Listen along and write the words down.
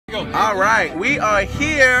All right, we are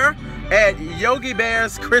here at Yogi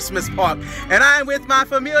Bear's Christmas Park, and I'm with my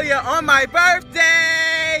familia on my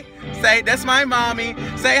birthday. Say, that's my mommy.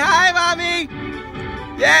 Say hi, mommy.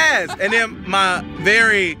 Yes, and then my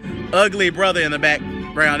very ugly brother in the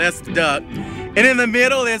background, that's Doug. And in the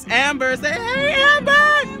middle is Amber. Say, hey, Amber.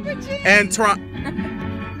 And Trump.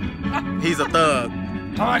 He's a thug.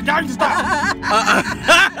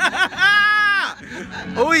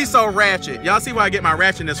 Oh, he's so ratchet. Y'all see where I get my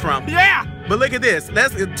ratchetness from? Yeah. But look at this.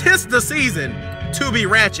 Tis the season to be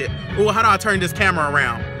ratchet. Oh, how do I turn this camera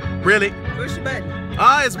around? Really? Push the button.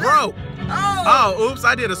 Oh, it's broke. Oh. Oh, oops,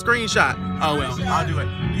 I did a screenshot. Oh, well, I'll do it.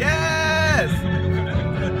 Yes.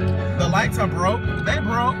 The lights are broke. They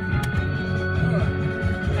broke.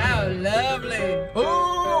 How lovely.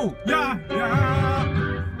 Ooh. Yeah, yeah.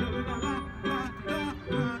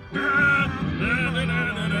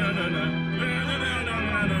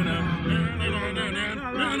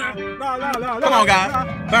 Come on, guys.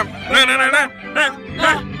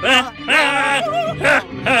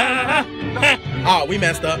 Oh, we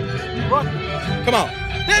messed up. Come on.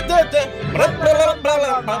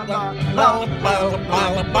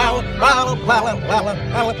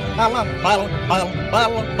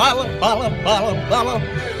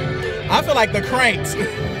 I feel like the Cranks.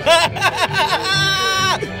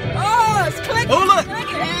 Oh, it's clicking. Oh, look.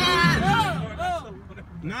 Oh.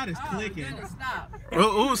 Not as clicking. Stop.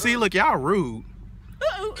 Oh, see, look, y'all rude.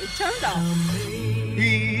 Uh-oh, it turned off.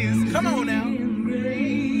 Come on now.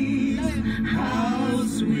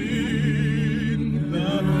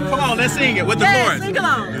 Come on, let's sing it with the chorus. Sing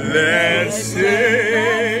along. Let's sing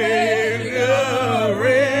a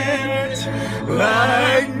rich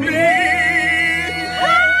like me.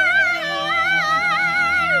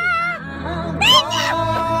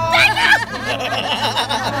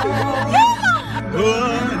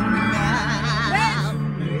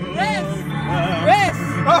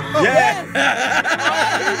 Yes.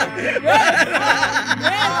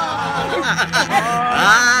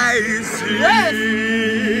 I see. Yes.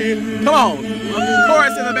 Come on.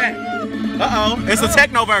 Chorus in the back. Uh-oh. It's a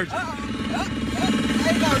techno version.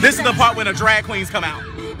 This is the part where the drag queens come out.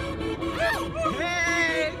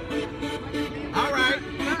 Hey. All right.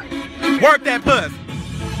 Work that puss.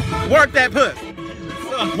 Work that puss.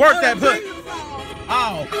 Work that puss.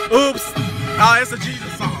 Oh. Oops. Oh, it's a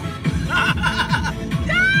Jesus song.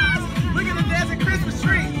 Look at the dancing Christmas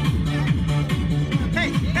tree. Hey,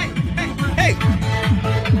 hey, hey, hey.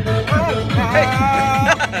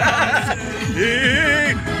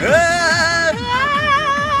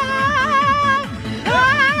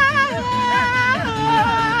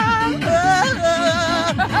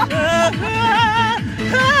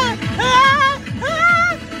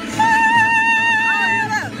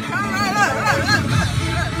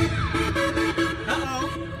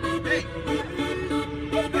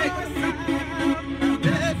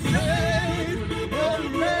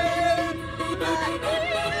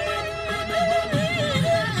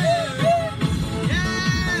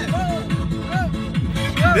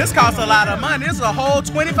 This costs a lot of money. This is a whole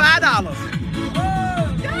 $25.